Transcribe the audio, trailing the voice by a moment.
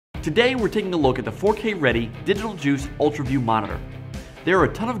Today we're taking a look at the 4K ready Digital Juice UltraView Monitor. There are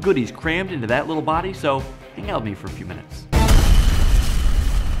a ton of goodies crammed into that little body, so hang out with me for a few minutes.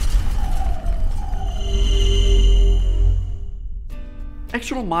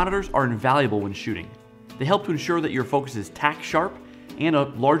 External monitors are invaluable when shooting. They help to ensure that your focus is tack sharp, and a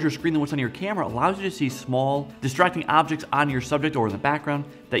larger screen than what's on your camera allows you to see small, distracting objects on your subject or in the background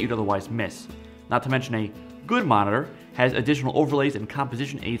that you'd otherwise miss. Not to mention, a good monitor has additional overlays and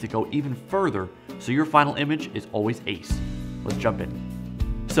composition aids that go even further, so your final image is always ace. Let's jump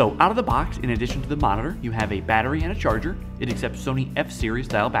in. So, out of the box, in addition to the monitor, you have a battery and a charger. It accepts Sony F-Series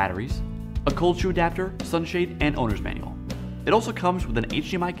style batteries, a cold shoe adapter, sunshade, and owner's manual. It also comes with an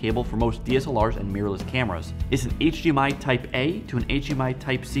HDMI cable for most DSLRs and mirrorless cameras. It's an HDMI Type A to an HDMI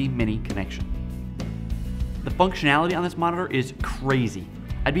Type C mini connection. The functionality on this monitor is crazy.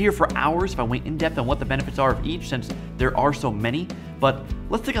 I'd be here for hours if I went in depth on what the benefits are of each, since there are so many, but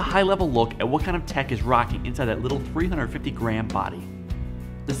let's take a high level look at what kind of tech is rocking inside that little 350-gram body.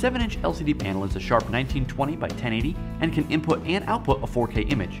 The 7-inch LCD panel is a sharp 1920 by 1080 and can input and output a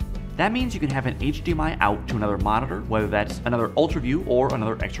 4K image. That means you can have an HDMI out to another monitor, whether that's another UltraView or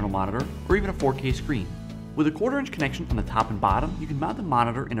another external monitor, or even a 4K screen. With a 1/4-inch connection on the top and bottom, you can mount the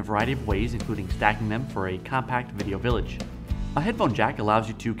monitor in a variety of ways, including stacking them for a compact video village. A headphone jack allows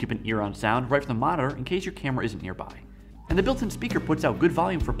you to keep an ear on sound right from the monitor in case your camera isn't nearby. And the built-in speaker puts out good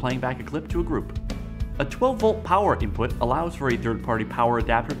volume for playing back a clip to a group. A 12-volt power input allows for a third-party power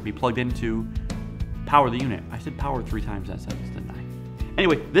adapter to be plugged in to power the unit. I said power 3 times that sentence, didn't I?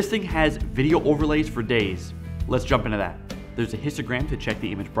 Anyway, this thing has video overlays for days. Let's jump into that. There's a histogram to check the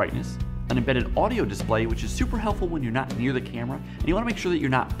image brightness, an embedded audio display, which is super helpful when you're not near the camera and you want to make sure that you're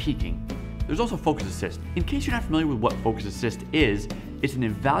not peeking. There's also Focus Assist. In case you're not familiar with what Focus Assist is, it's an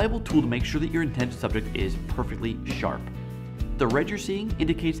invaluable tool to make sure that your intended subject is perfectly sharp. The red you're seeing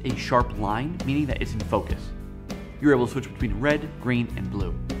indicates a sharp line, meaning that it's in focus. You're able to switch between red, green, and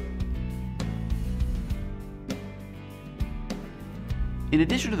blue. In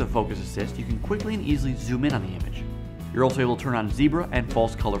addition to the Focus Assist, you can quickly and easily zoom in on the image. You're also able to turn on zebra and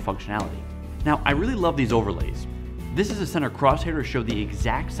false color functionality. Now, I really love these overlays. This is a center crosshair to show the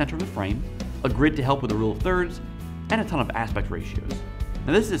exact center of the frame, a grid to help with the rule of thirds, and a ton of aspect ratios.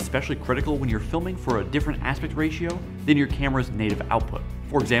 Now, this is especially critical when you're filming for a different aspect ratio than your camera's native output.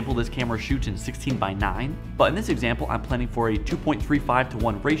 For example, this camera shoots in 16:9, but in this example, I'm planning for a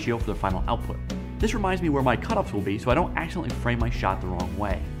 2.35:1 ratio for the final output. This reminds me where my cutoffs will be so I don't accidentally frame my shot the wrong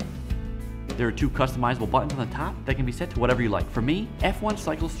way. There are 2 customizable buttons on the top that can be set to whatever you like. For me, F1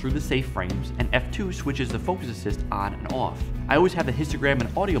 cycles through the safe frames and F2 switches the focus assist on and off. I always have the histogram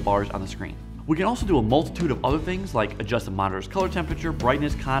and audio bars on the screen. We can also do a multitude of other things like adjust the monitor's color temperature,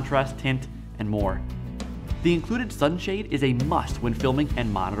 brightness, contrast, tint, and more. The included sunshade is a must when filming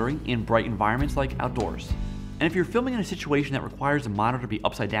and monitoring in bright environments like outdoors. And if you're filming in a situation that requires the monitor to be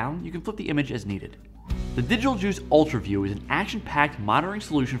upside down, you can flip the image as needed. The Digital Juice UltraView is an action-packed monitoring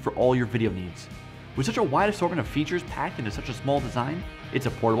solution for all your video needs. With such a wide assortment of features packed into such a small design, it's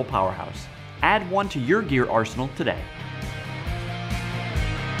a portable powerhouse. Add one to your gear arsenal today.